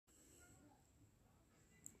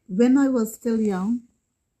When I was still young,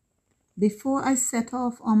 before I set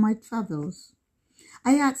off on my travels,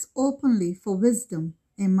 I asked openly for wisdom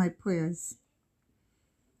in my prayers.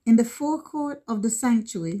 In the forecourt of the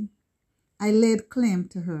sanctuary, I laid claim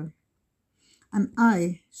to her, and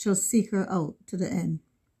I shall seek her out to the end.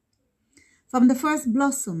 From the first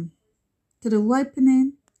blossom to the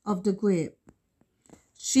ripening of the grape,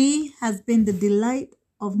 she has been the delight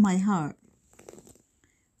of my heart.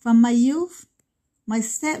 From my youth, my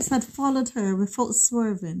steps had followed her without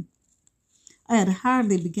swerving. I had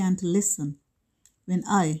hardly begun to listen when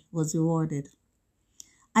I was rewarded.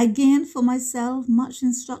 I gained for myself much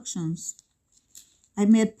instructions. I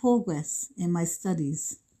made progress in my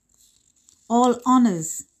studies. All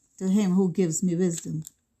honors to him who gives me wisdom.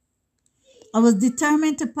 I was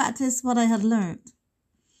determined to practice what I had learned.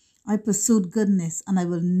 I pursued goodness, and I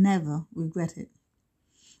will never regret it.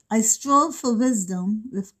 I strove for wisdom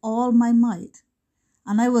with all my might,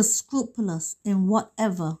 and I was scrupulous in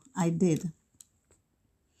whatever I did.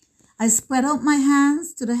 I spread out my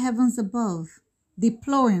hands to the heavens above,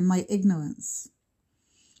 deploring my ignorance.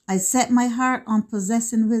 I set my heart on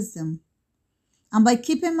possessing wisdom, and by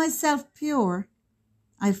keeping myself pure,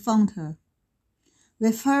 I found her.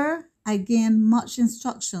 With her, I gained much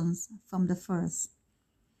instructions from the first.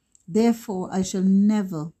 Therefore, I shall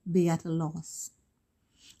never be at a loss.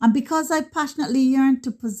 And because I passionately yearned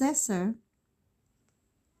to possess her,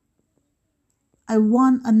 I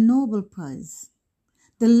won a noble prize.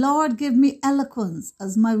 The Lord gave me eloquence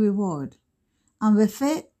as my reward, and with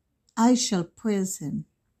it I shall praise him.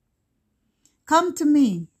 Come to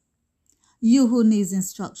me, you who need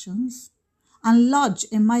instructions, and lodge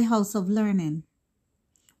in my house of learning.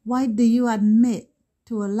 Why do you admit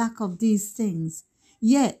to a lack of these things,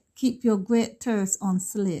 yet keep your great thirst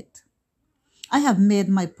unslaked? I have made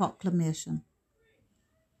my proclamation.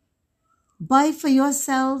 Buy for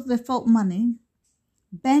yourself without money.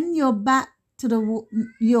 Bend your back to the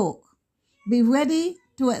yoke. Be ready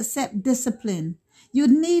to accept discipline. You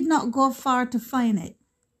need not go far to find it.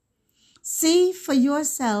 See for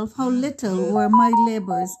yourself how little were my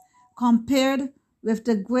labors compared with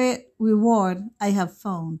the great reward I have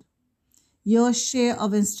found. Your share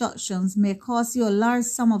of instructions may cost you a large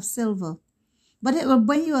sum of silver, but it will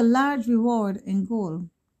bring you a large reward in gold.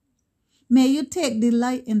 May you take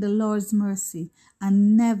delight in the Lord's mercy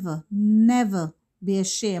and never, never be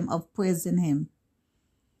ashamed of praising him.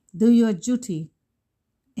 Do your duty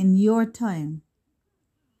in your time,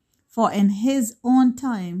 for in his own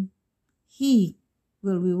time he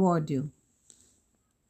will reward you.